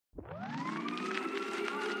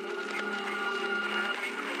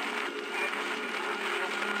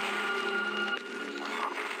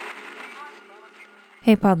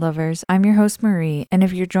Hey pod lovers, I'm your host Marie, and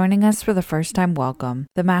if you're joining us for the first time, welcome.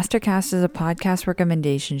 The Mastercast is a podcast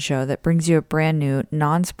recommendation show that brings you a brand new,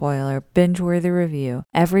 non-spoiler, binge-worthy review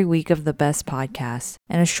every week of the best podcasts,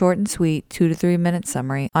 and a short and sweet 2 to 3 minute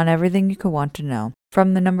summary on everything you could want to know.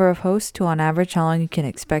 From the number of hosts to on average how long you can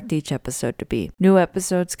expect each episode to be. New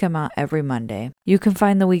episodes come out every Monday. You can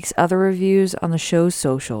find the week's other reviews on the show's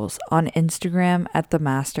socials, on Instagram at the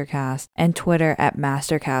Mastercast and Twitter at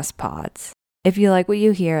MastercastPods. If you like what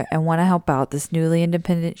you hear and want to help out this newly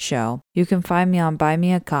independent show, you can find me on Buy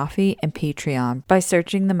Me a Coffee and Patreon by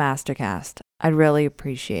searching the Mastercast. I'd really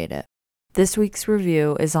appreciate it. This week's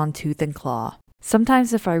review is on Tooth and Claw.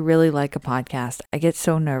 Sometimes if I really like a podcast, I get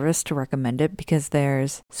so nervous to recommend it because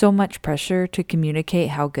there's so much pressure to communicate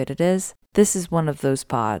how good it is. This is one of those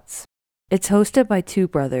pods. It's hosted by two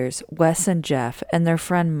brothers, Wes and Jeff, and their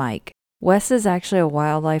friend Mike. Wes is actually a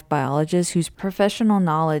wildlife biologist whose professional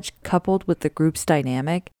knowledge, coupled with the group's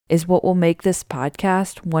dynamic, is what will make this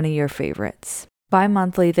podcast one of your favorites.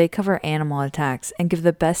 Bi-monthly, they cover animal attacks and give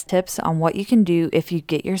the best tips on what you can do if you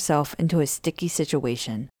get yourself into a sticky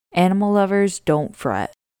situation. Animal lovers, don't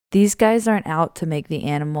fret. These guys aren't out to make the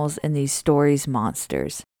animals in these stories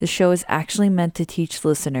monsters. The show is actually meant to teach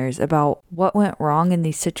listeners about what went wrong in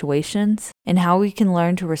these situations and how we can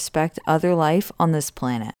learn to respect other life on this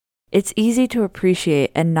planet. It's easy to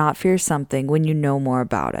appreciate and not fear something when you know more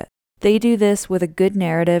about it. They do this with a good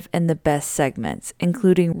narrative and the best segments,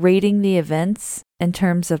 including rating the events in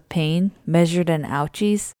terms of pain, measured in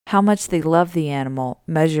ouchies, how much they love the animal,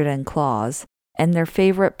 measured in claws, and their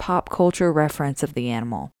favorite pop culture reference of the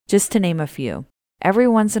animal, just to name a few. Every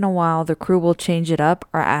once in a while, the crew will change it up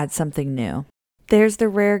or add something new. There's the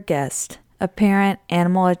rare guest, a parent,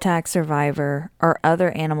 animal attack survivor, or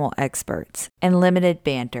other animal experts, and limited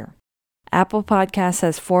banter. Apple Podcasts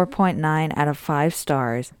has 4.9 out of 5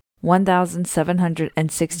 stars,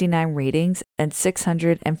 1,769 ratings, and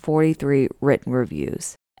 643 written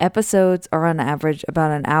reviews. Episodes are on average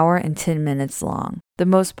about an hour and 10 minutes long. The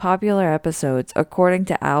most popular episodes, according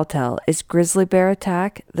to Altel, is Grizzly Bear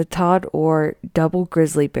Attack, the Todd Orr Double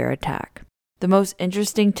Grizzly Bear Attack. The most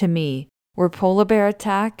interesting to me were Polar Bear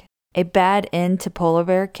Attack, A Bad End to Polar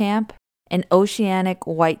Bear Camp, and Oceanic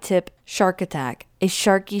White-Tip Shark Attack, a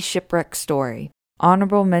sharky shipwreck story.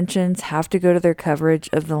 Honorable mentions have to go to their coverage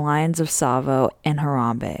of the Lions of Tsavo and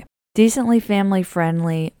Harambe. Decently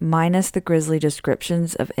family-friendly, minus the grisly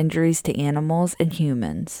descriptions of injuries to animals and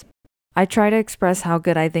humans. I try to express how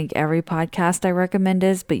good I think every podcast I recommend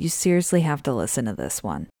is, but you seriously have to listen to this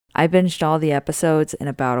one. I binged all the episodes in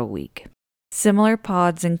about a week. Similar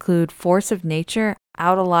pods include Force of Nature,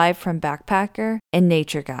 Out Alive from Backpacker, and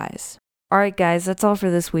Nature Guys. Alright guys, that's all for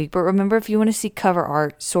this week, but remember if you want to see cover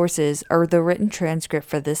art, sources, or the written transcript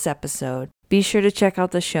for this episode, be sure to check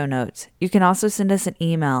out the show notes. You can also send us an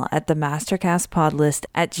email at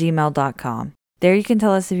themastercastpodlist@gmail.com. There you can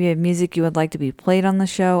tell us if you have music you would like to be played on the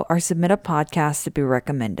show or submit a podcast to be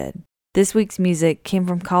recommended. This week's music came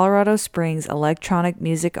from Colorado Springs electronic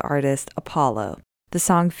music artist Apollo. The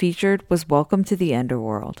song featured was Welcome to the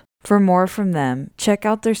Underworld. For more from them, check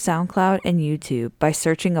out their SoundCloud and YouTube by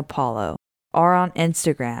searching Apollo, or on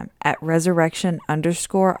Instagram at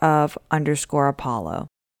resurrection_of_Apollo.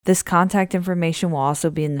 This contact information will also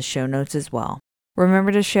be in the show notes as well.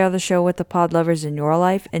 Remember to share the show with the pod lovers in your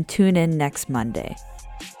life and tune in next Monday.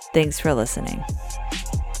 Thanks for listening.